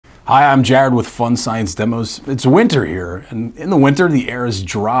Hi, I'm Jared with Fun Science Demos. It's winter here, and in the winter the air is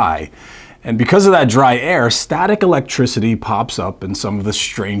dry. And because of that dry air, static electricity pops up in some of the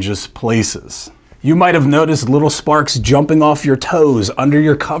strangest places. You might have noticed little sparks jumping off your toes under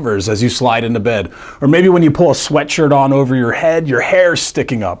your covers as you slide into bed. Or maybe when you pull a sweatshirt on over your head, your hair's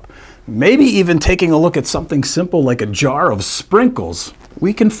sticking up. Maybe even taking a look at something simple like a jar of sprinkles,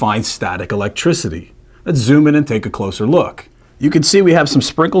 we can find static electricity. Let's zoom in and take a closer look. You can see we have some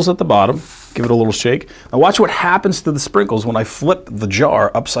sprinkles at the bottom. Give it a little shake. Now watch what happens to the sprinkles when I flip the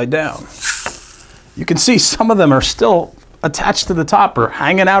jar upside down. You can see some of them are still attached to the top or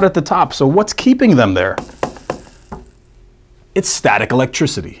hanging out at the top. So what's keeping them there? It's static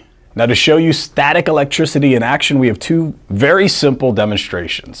electricity. Now to show you static electricity in action, we have two very simple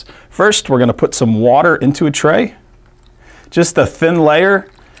demonstrations. First, we're going to put some water into a tray. Just a thin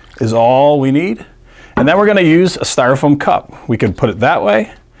layer is all we need. And then we're going to use a styrofoam cup. We could put it that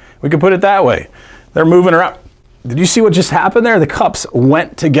way. We could put it that way. They're moving around. Did you see what just happened there? The cups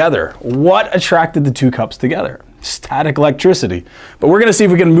went together. What attracted the two cups together? Static electricity. But we're going to see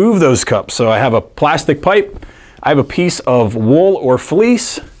if we can move those cups. So I have a plastic pipe. I have a piece of wool or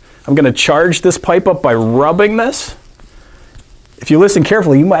fleece. I'm going to charge this pipe up by rubbing this. If you listen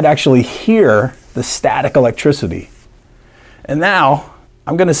carefully, you might actually hear the static electricity. And now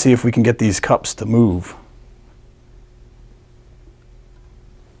I'm going to see if we can get these cups to move.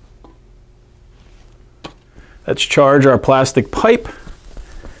 Let's charge our plastic pipe,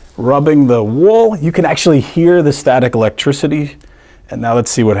 rubbing the wool. You can actually hear the static electricity. And now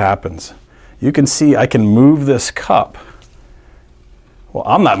let's see what happens. You can see I can move this cup. Well,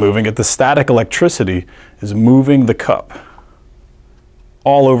 I'm not moving it. The static electricity is moving the cup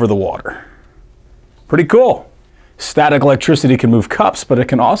all over the water. Pretty cool. Static electricity can move cups, but it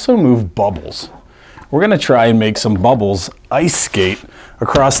can also move bubbles. We're going to try and make some bubbles ice skate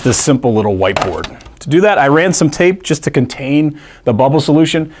across this simple little whiteboard. To do that, I ran some tape just to contain the bubble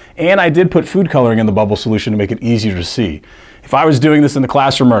solution, and I did put food coloring in the bubble solution to make it easier to see. If I was doing this in the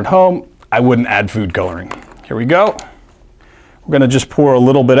classroom or at home, I wouldn't add food coloring. Here we go. We're going to just pour a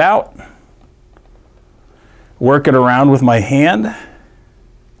little bit out, work it around with my hand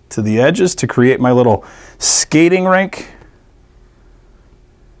to the edges to create my little skating rink.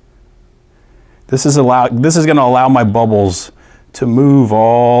 This is going to allow my bubbles to move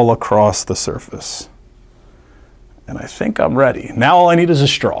all across the surface. And I think I'm ready. Now all I need is a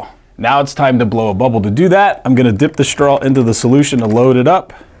straw. Now it's time to blow a bubble. To do that, I'm going to dip the straw into the solution to load it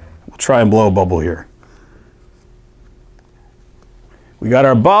up. We'll try and blow a bubble here. We got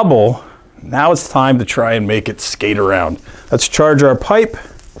our bubble. Now it's time to try and make it skate around. Let's charge our pipe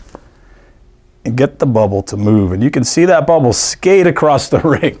and get the bubble to move. And you can see that bubble skate across the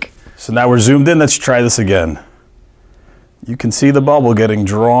rink. So now we're zoomed in. Let's try this again. You can see the bubble getting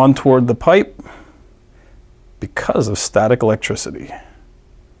drawn toward the pipe because of static electricity.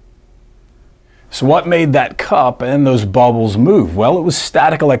 So what made that cup and those bubbles move? Well, it was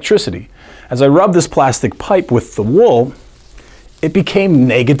static electricity. As I rubbed this plastic pipe with the wool, it became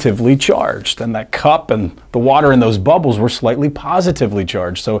negatively charged, and that cup and the water in those bubbles were slightly positively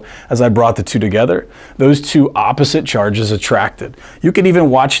charged. So as I brought the two together, those two opposite charges attracted. You can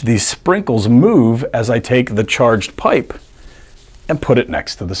even watch these sprinkles move as I take the charged pipe and put it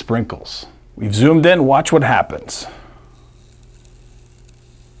next to the sprinkles. We've zoomed in, watch what happens.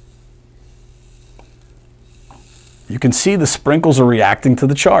 You can see the sprinkles are reacting to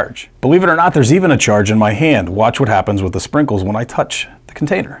the charge. Believe it or not, there's even a charge in my hand. Watch what happens with the sprinkles when I touch the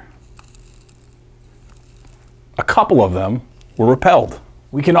container. A couple of them were repelled.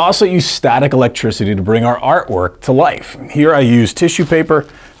 We can also use static electricity to bring our artwork to life. Here I use tissue paper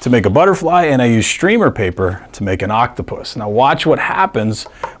to make a butterfly, and I use streamer paper to make an octopus. Now watch what happens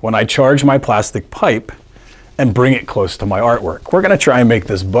when I charge my plastic pipe and bring it close to my artwork. We're going to try and make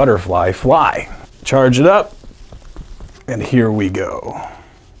this butterfly fly. Charge it up. And here we go.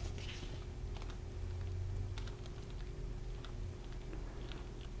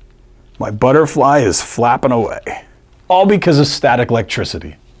 My butterfly is flapping away, all because of static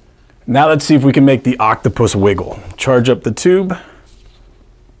electricity. Now let's see if we can make the octopus wiggle. Charge up the tube.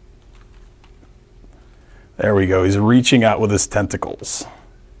 There we go. He's reaching out with his tentacles.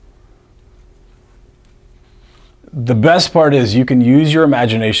 The best part is you can use your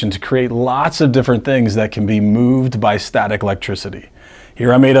imagination to create lots of different things that can be moved by static electricity.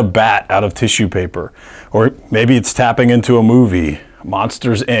 Here I made a bat out of tissue paper, or maybe it's tapping into a movie,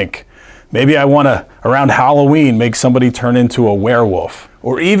 Monsters, Inc. Maybe I want to, around Halloween, make somebody turn into a werewolf,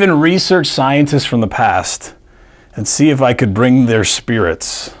 or even research scientists from the past and see if I could bring their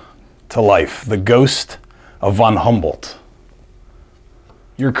spirits to life, the ghost of von Humboldt.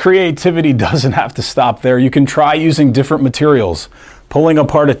 Your creativity doesn't have to stop there. You can try using different materials, pulling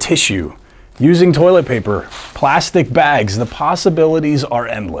apart a tissue, using toilet paper, plastic bags. The possibilities are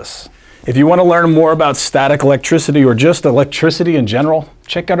endless. If you want to learn more about static electricity or just electricity in general,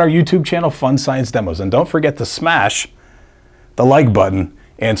 check out our YouTube channel, Fun Science Demos. And don't forget to smash the like button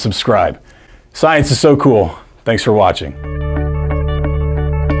and subscribe. Science is so cool. Thanks for watching.